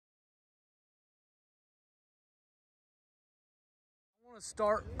to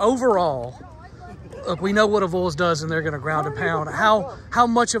start overall. Look, we know what Avoyelles does, and they're going to ground and pound. How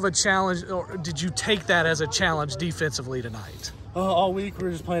much of a challenge, or did you take that as a challenge defensively tonight? All week we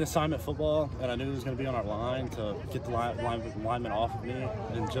were just playing assignment football, and I knew it was going to be on our line to get the lineman off of me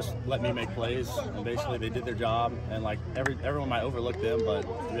and just let me make plays. And basically, they did their job, and like everyone might overlook them, but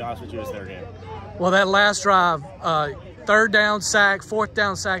to be honest with you, it's their game. Well, that last drive, third down sack, fourth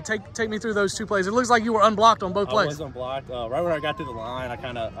down sack. Take me through those two plays. It looks like you were unblocked on both plays. I was unblocked. Right when I got to the line, I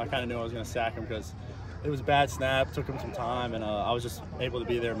kind of knew I was going to sack him because it was a bad snap. Took him some time, and I was just able to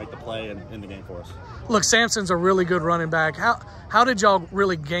be there and make the play and in the game for us. Look, Sampson's a really good running back. How did y'all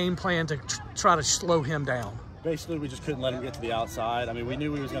really game plan to try to slow him down? Basically, we just couldn't let him get to the outside. I mean, we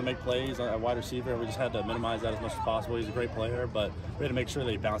knew he was going to make plays at wide receiver. We just had to minimize that as much as possible. He's a great player, but we had to make sure that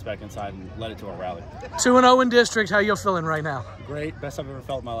he bounced back inside and led it to our rally. 2-0 in district. How you feeling right now? Great. Best I've ever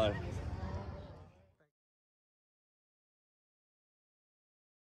felt in my life.